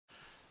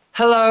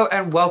Hello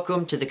and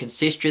welcome to the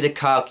Consistory of the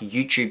Coelc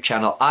YouTube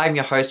channel. I'm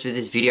your host for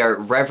this video,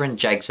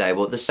 Reverend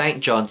Zabel of the St.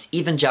 John's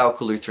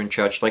Evangelical Lutheran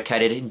Church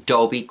located in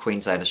Dalby,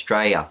 Queensland,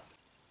 Australia.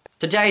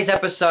 Today's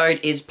episode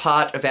is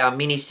part of our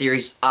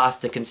mini-series Ask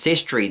the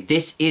Consistory.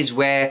 This is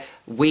where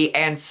we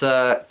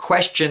answer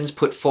questions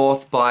put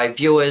forth by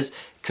viewers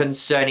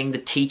concerning the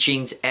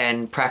teachings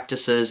and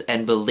practices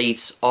and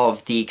beliefs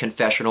of the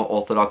Confessional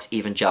Orthodox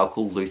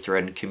Evangelical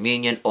Lutheran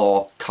Communion,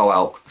 or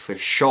COELC for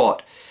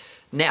short.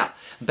 Now,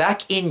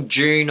 back in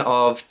June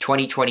of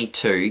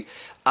 2022,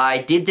 I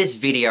did this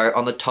video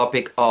on the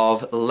topic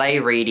of lay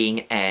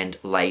reading and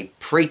lay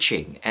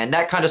preaching, and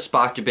that kind of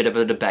sparked a bit of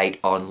a debate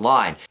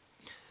online.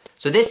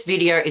 So this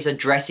video is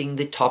addressing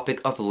the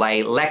topic of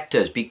lay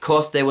lectors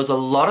because there was a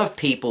lot of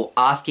people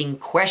asking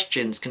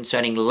questions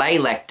concerning lay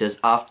lectors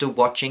after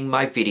watching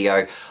my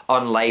video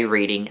on lay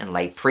reading and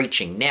lay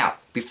preaching. Now,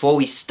 before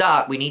we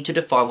start, we need to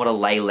define what a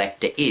lay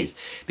lector is,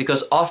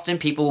 because often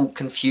people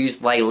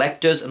confuse lay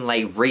lectors and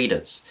lay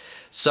readers.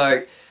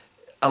 So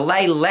a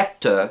lay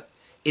lector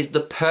is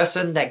the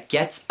person that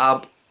gets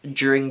up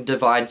during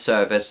divine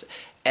service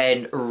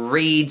and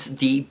reads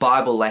the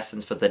Bible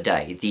lessons for the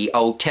day, the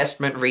Old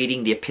Testament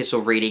reading, the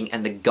epistle reading,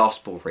 and the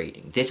gospel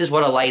reading. This is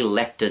what a lay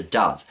lector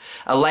does.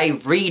 A lay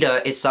reader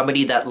is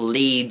somebody that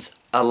leads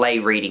a lay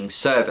reading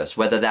service,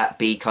 whether that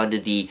be kind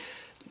of the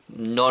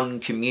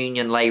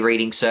non-communion lay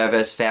reading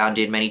service found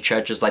in many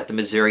churches like the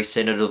Missouri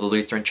Synod of the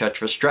Lutheran Church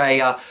of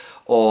Australia,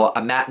 or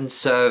a Matin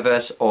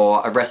service,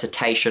 or a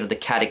recitation of the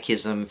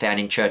Catechism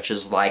found in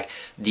churches like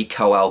the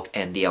COELC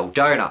and the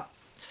Eldona.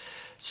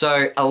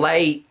 So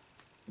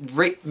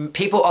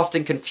people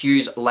often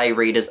confuse lay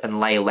readers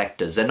and lay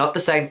lectors. They're not the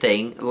same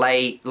thing.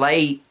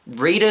 Lay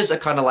readers are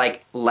kind of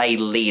like lay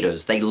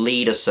leaders. They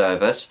lead a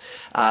service,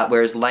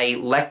 whereas lay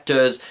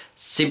lectors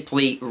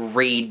simply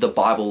read the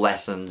Bible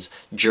lessons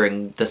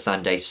during the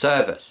Sunday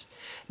service.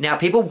 Now,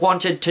 people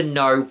wanted to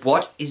know,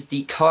 what is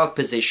the COELC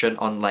position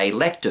on lay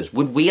lectors?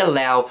 Would we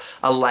allow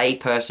a lay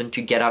person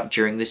to get up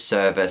during the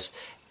service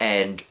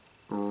and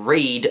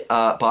read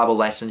Bible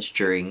lessons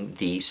during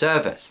the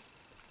service?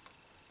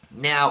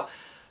 Now,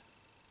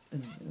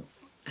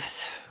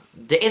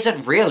 there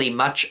isn't really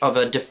much of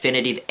a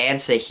definitive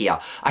answer here.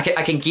 I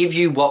can give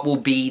you what will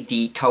be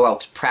the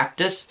COELC's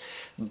practice,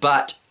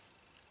 but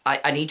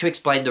I need to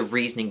explain the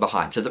reasoning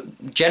behind. So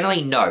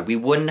generally, no, we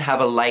wouldn't have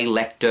a lay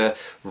lector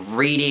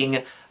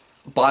reading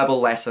Bible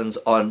lessons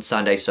on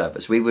Sunday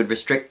service. We would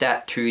restrict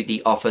that to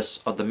the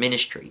office of the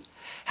ministry.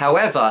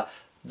 However,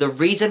 the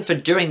reason for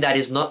doing that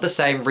is not the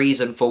same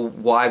reason for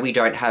why we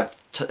don't have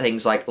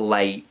things like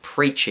lay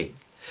preaching.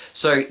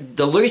 So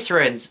the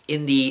Lutherans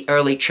in the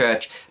early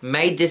church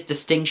made this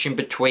distinction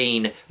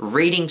between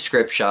reading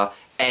scripture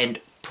and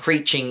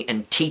preaching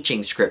and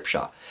teaching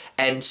scripture.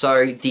 And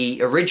so the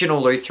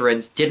original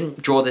Lutherans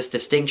didn't draw this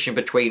distinction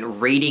between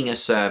reading a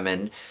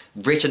sermon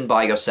written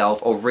by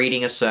yourself or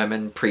reading a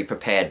sermon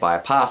pre-prepared by a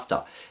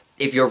pastor.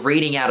 If you're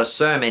reading out a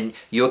sermon,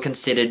 you're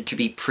considered to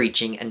be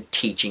preaching and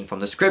teaching from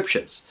the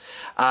scriptures.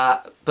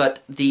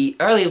 But the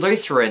early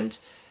Lutherans,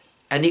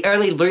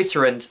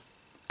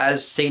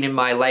 as seen in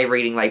my lay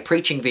reading, lay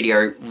preaching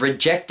video,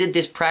 rejected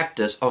this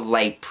practice of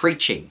lay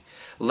preaching.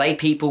 Lay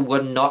people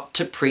were not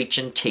to preach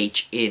and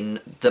teach in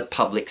the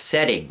public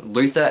setting.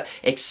 Luther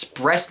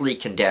expressly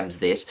condemns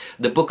this.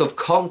 The Book of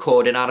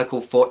Concord in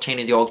Article 14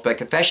 of the Augsburg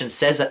Confession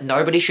says that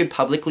nobody should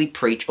publicly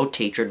preach or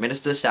teach or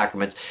administer the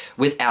sacraments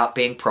without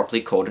being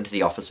properly called into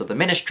the office of the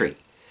ministry.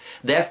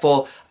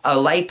 Therefore, a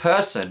lay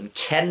person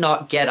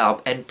cannot get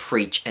up and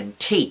preach and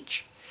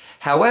teach.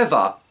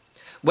 However,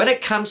 when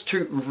it comes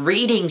to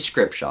reading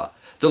scripture,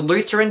 the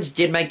Lutherans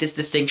did make this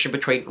distinction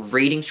between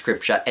reading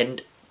scripture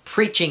and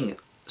preaching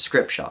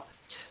scripture.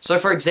 So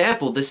for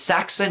example, the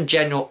Saxon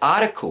General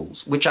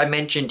Articles, which I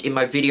mentioned in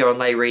my video on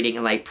lay reading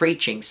and lay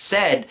preaching,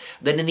 said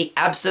that in the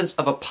absence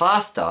of a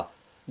pastor,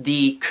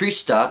 the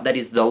custer, that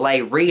is the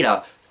lay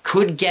reader,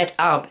 could get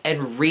up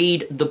and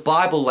read the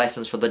Bible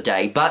lessons for the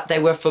day, but they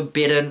were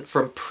forbidden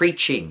from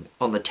preaching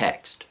on the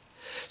text.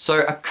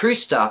 So a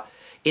custer,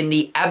 in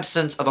the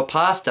absence of a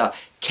pastor,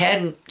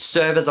 can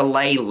serve as a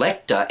lay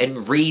lector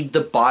and read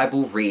the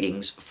Bible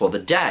readings for the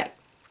day.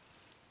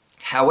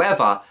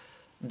 However,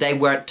 they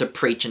weren't to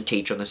preach and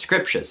teach on the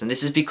scriptures. And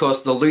this is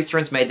because the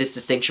Lutherans made this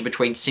distinction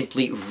between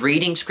simply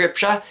reading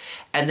scripture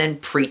and then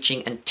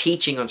preaching and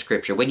teaching on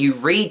scripture. When you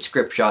read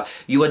scripture,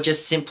 you are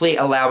just simply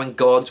allowing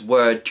God's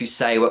word to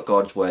say what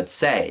God's word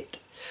said.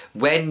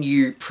 When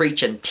you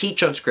preach and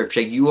teach on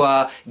scripture, you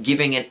are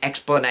giving an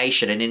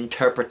explanation, an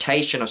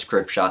interpretation of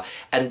scripture,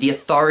 and the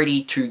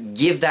authority to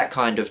give that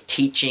kind of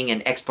teaching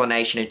and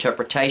explanation,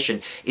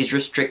 interpretation is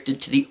restricted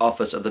to the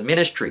office of the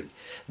ministry.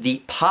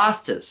 The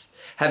pastors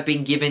have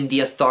been given the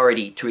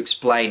authority to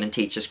explain and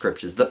teach the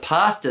scriptures. The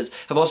pastors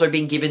have also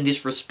been given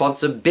this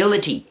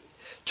responsibility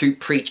to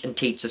preach and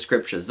teach the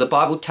scriptures. The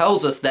Bible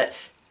tells us that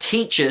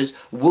teachers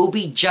will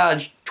be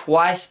judged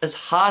twice as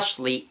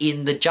harshly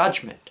in the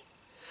judgment.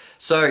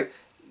 So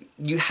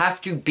you have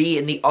to be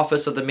in the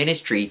office of the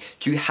ministry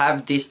to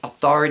have this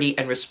authority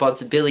and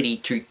responsibility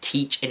to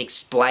teach and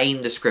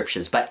explain the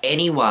scriptures. But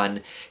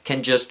anyone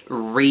can just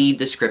read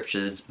the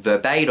scriptures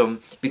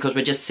verbatim because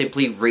we're just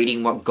simply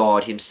reading what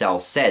God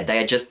himself said.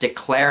 They are just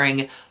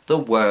declaring the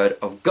word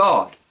of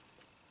God.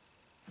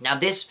 Now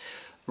this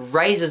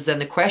raises then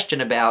the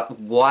question about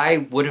why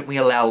wouldn't we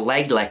allow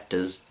lay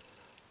lectors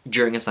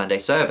during a Sunday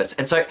service?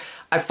 And so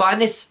I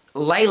find this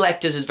lay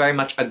lectors is very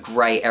much a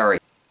grey area.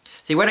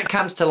 See, when it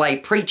comes to lay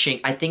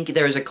preaching, I think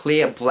there is a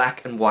clear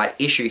black and white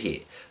issue here.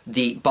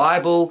 The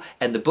Bible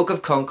and the Book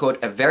of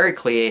Concord are very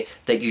clear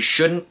that you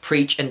shouldn't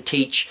preach and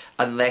teach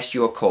unless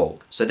you are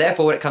called. So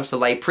therefore, when it comes to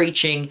lay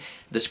preaching,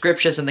 the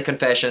scriptures and the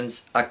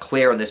confessions are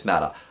clear on this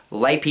matter.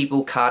 Lay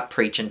people can't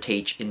preach and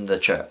teach in the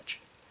church.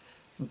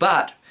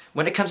 But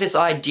when it comes to this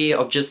idea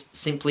of just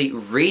simply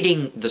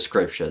reading the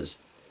scriptures,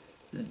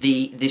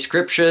 the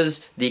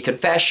scriptures, the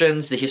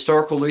confessions, the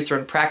historical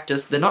Lutheran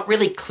practice, they're not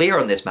really clear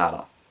on this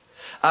matter.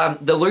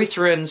 The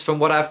Lutherans, from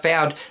what I've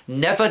found,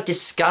 never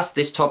discussed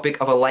this topic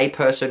of a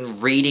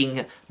layperson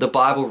reading the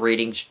Bible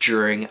readings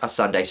during a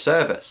Sunday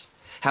service.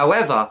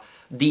 However,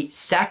 the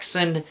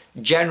Saxon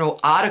General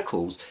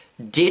Articles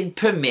did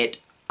permit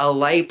a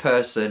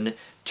layperson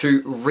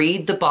to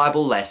read the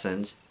Bible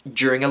lessons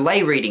during a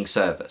lay reading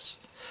service.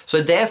 So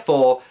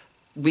therefore,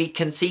 we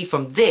can see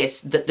from this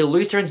that the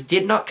Lutherans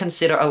did not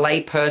consider a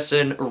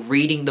layperson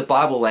reading the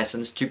Bible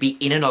lessons to be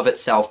in and of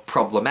itself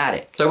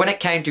problematic. So when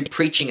it came to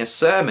preaching a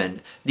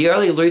sermon, the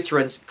early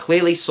Lutherans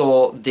clearly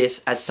saw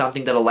this as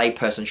something that a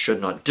layperson should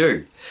not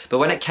do. But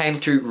when it came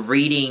to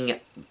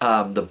reading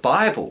the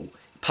Bible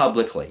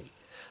publicly,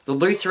 the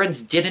Lutherans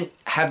didn't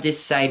have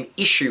this same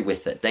issue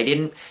with it. They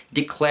didn't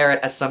declare it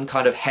as some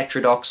kind of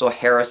heterodox or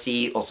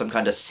heresy or some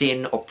kind of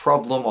sin or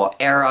problem or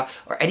error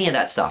or any of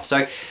that stuff.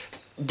 So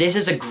this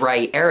is a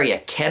grey area.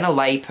 Can a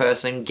lay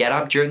person get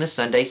up during the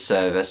Sunday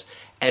service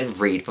and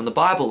read from the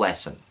Bible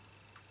lesson?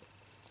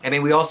 I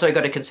mean, we also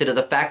got to consider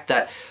the fact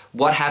that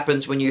what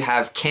happens when you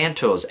have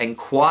cantors and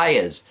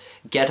choirs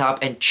get up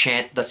and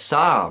chant the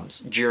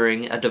Psalms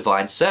during a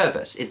divine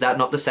service. Is that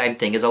not the same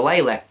thing as a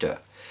lay lector?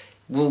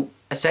 Well,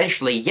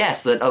 essentially,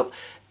 yes. That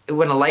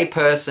when a lay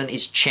person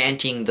is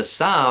chanting the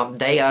Psalm,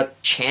 they are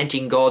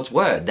chanting God's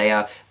word. They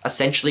are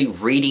essentially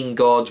reading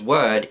God's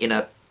word in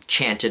a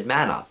chanted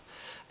manner.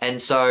 And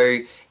so,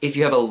 if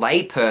you have a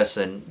lay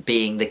person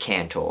being the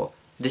cantor,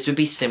 this would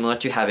be similar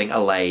to having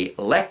a lay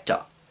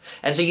lector.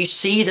 And so you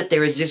see that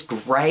there is this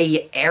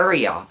grey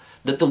area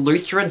that the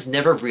Lutherans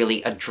never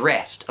really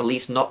addressed, at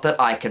least not that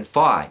I can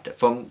find.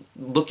 From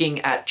looking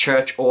at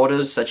church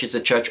orders, such as the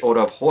Church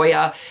Order of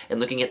Hoya, and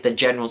looking at the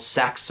General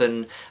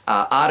Saxon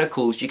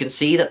articles, you can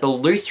see that the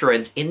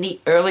Lutherans in the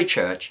early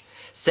church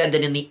said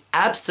that in the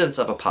absence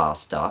of a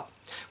pastor,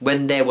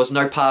 when there was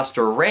no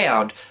pastor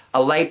around, a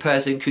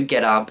layperson could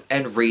get up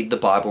and read the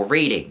Bible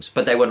readings,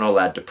 but they weren't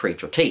allowed to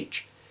preach or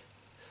teach.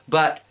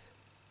 But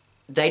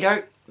they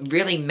don't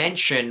really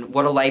mention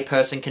what a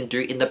layperson can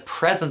do in the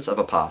presence of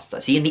a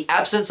pastor. See, in the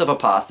absence of a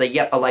pastor,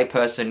 yep, a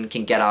layperson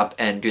can get up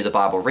and do the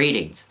Bible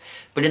readings.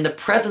 But in the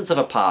presence of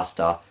a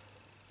pastor,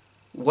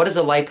 what is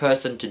a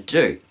layperson to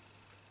do?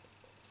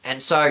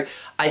 And so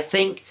I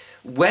think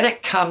when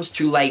it comes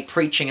to lay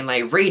preaching and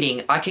lay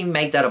reading, I can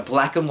make that a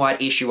black and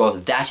white issue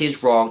of that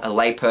is wrong, a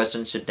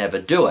layperson should never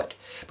do it.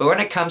 But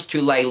when it comes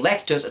to lay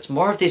lectors, it's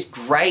more of this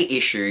grey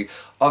issue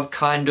of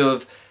kind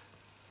of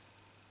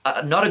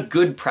not a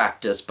good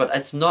practice, but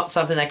it's not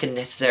something that can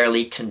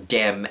necessarily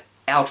condemn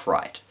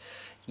outright.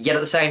 Yet at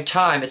the same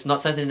time, it's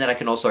not something that I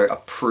can also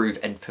approve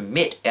and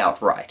permit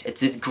outright. It's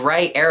this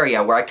grey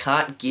area where I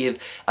can't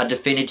give a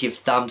definitive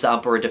thumbs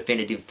up or a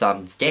definitive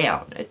thumbs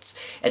down. It's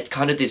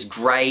kind of this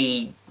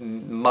grey,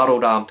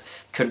 muddled up,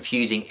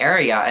 confusing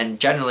area, and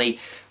generally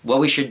what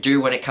we should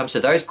do when it comes to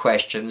those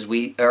questions,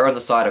 we err on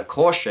the side of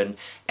caution,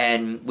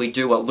 and we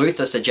do what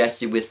Luther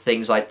suggested with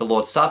things like the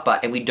Lord's Supper,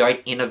 and we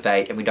don't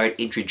innovate and we don't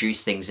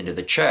introduce things into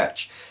the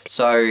church.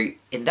 So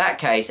in that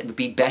case, it would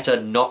be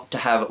better not to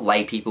have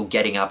lay people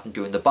getting up and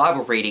doing the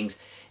Bible readings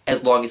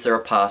as long as there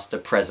are a pastor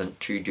present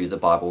to do the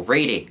Bible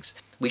readings.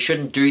 We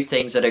shouldn't do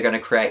things that are going to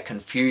create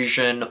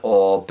confusion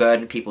or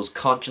burden people's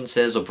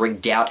consciences or bring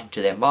doubt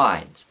into their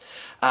minds.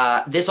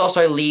 This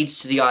also leads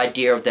to the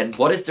idea of then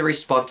what is the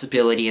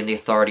responsibility and the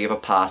authority of a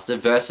pastor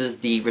versus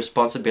the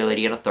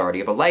responsibility and authority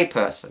of a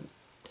layperson.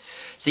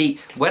 See,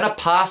 when a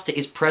pastor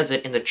is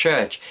present in the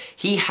church,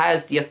 he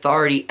has the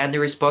authority and the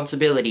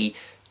responsibility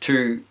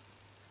to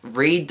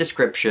read the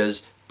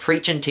scriptures,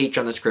 preach and teach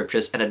on the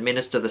scriptures, and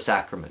administer the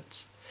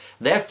sacraments.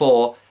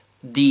 Therefore,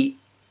 the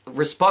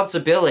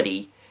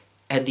responsibility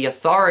and the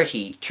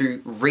authority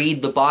to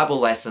read the Bible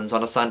lessons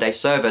on a Sunday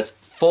service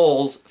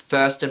falls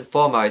first and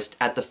foremost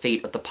at the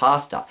feet of the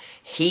pastor.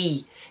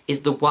 He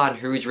is the one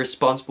who is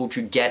responsible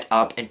to get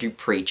up and to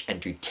preach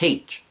and to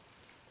teach.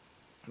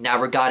 Now,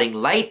 regarding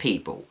lay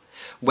people,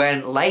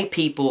 when lay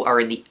people are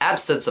in the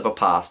absence of a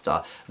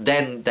pastor,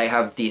 then they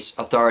have this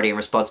authority and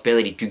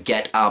responsibility to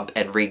get up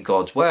and read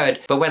God's word.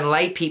 But when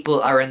lay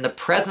people are in the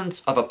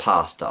presence of a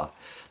pastor,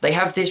 They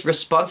have this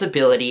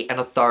responsibility and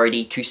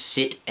authority to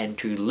sit and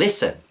to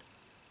listen.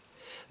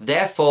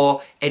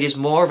 Therefore, it is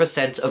more of a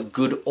sense of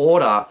good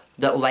order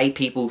that lay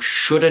people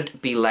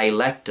shouldn't be lay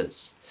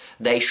lectors.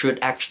 They should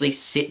actually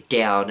sit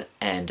down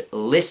and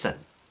listen.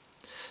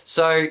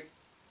 So,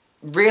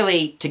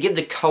 really, to give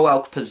the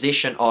coelc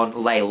position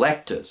on lay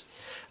lectors,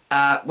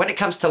 when it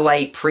comes to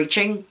lay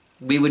preaching,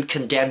 we would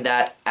condemn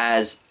that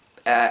as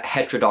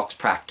heterodox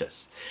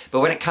practice. But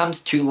when it comes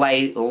to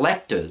lay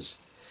lectors,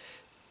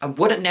 I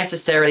wouldn't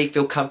necessarily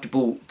feel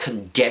comfortable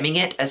condemning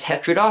it as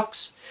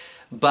heterodox,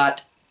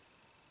 but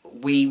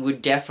we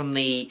would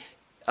definitely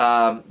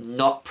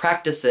not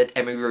practice it,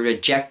 and we would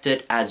reject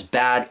it as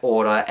bad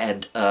order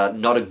and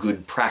not a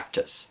good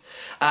practice.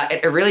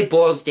 It really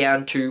boils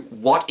down to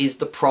what is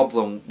the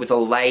problem with a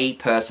lay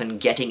person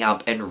getting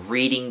up and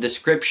reading the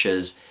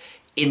scriptures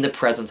in the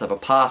presence of a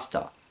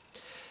pastor.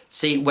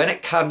 See, when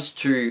it comes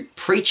to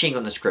preaching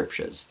on the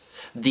scriptures,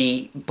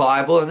 the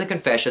Bible and the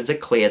confessions are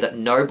clear that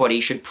nobody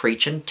should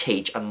preach and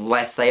teach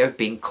unless they have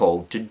been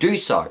called to do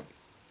so.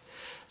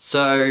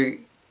 So,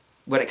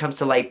 when it comes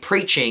to lay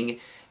preaching,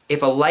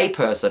 if a lay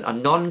person, a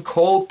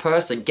non-called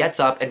person, gets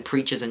up and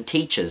preaches and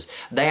teaches,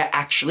 they are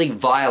actually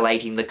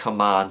violating the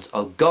commands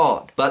of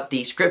God. But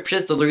the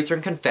scriptures, the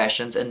Lutheran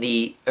confessions, and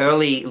the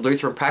early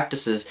Lutheran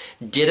practices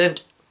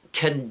didn't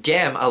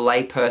condemn a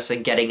lay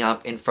person getting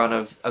up in front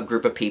of a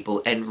group of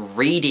people and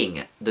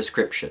reading the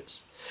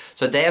scriptures.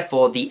 So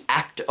therefore, the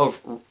act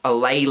of a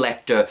lay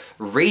lector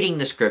reading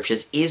the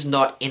scriptures is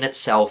not in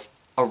itself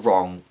a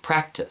wrong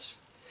practice.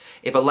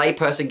 If a lay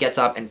person gets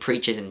up and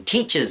preaches and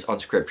teaches on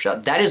scripture,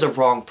 that is a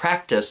wrong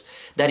practice,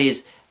 that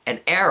is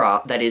an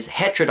error, that is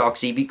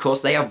heterodoxy,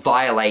 because they are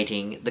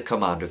violating the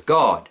command of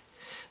God.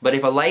 But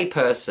if a lay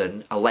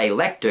person, a lay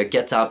lector,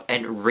 gets up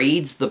and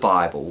reads the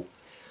Bible,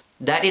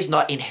 that is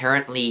not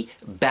inherently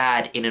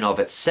bad in and of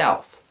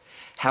itself.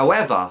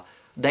 However,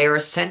 they are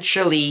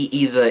essentially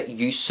either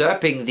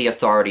usurping the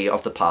authority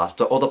of the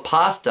pastor, or the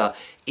pastor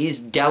is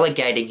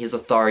delegating his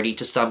authority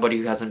to somebody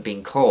who hasn't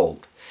been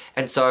called.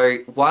 And so,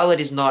 while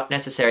it is not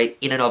necessarily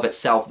in and of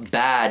itself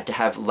bad to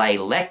have lay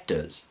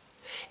lectors,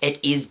 it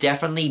is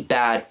definitely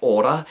bad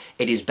order,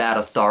 it is bad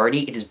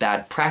authority, it is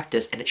bad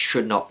practice, and it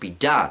should not be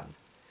done.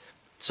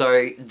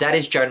 So that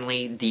is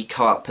generally the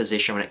co-op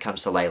position when it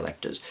comes to lay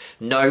lectors.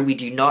 No, we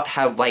do not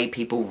have lay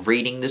people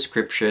reading the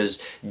scriptures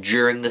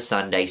during the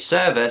Sunday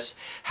service.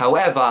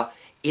 However,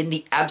 in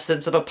the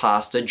absence of a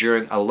pastor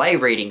during a lay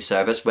reading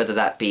service, whether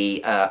that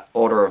be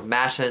order of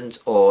matins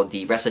or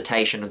the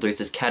recitation of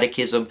Luther's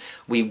catechism,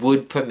 we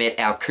would permit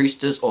our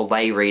custers or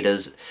lay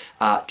readers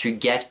to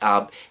get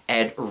up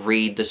and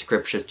read the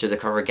scriptures to the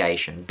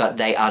congregation. But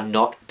they are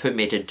not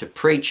permitted to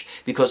preach,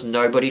 because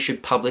nobody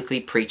should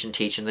publicly preach and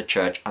teach in the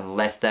church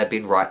unless they've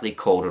been rightly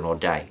called and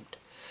ordained.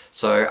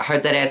 So I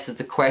hope that answers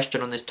the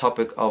question on this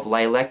topic of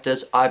lay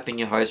lectors. I've been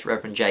your host,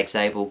 Reverend Jake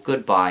Zabel.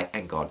 Goodbye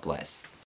and God bless.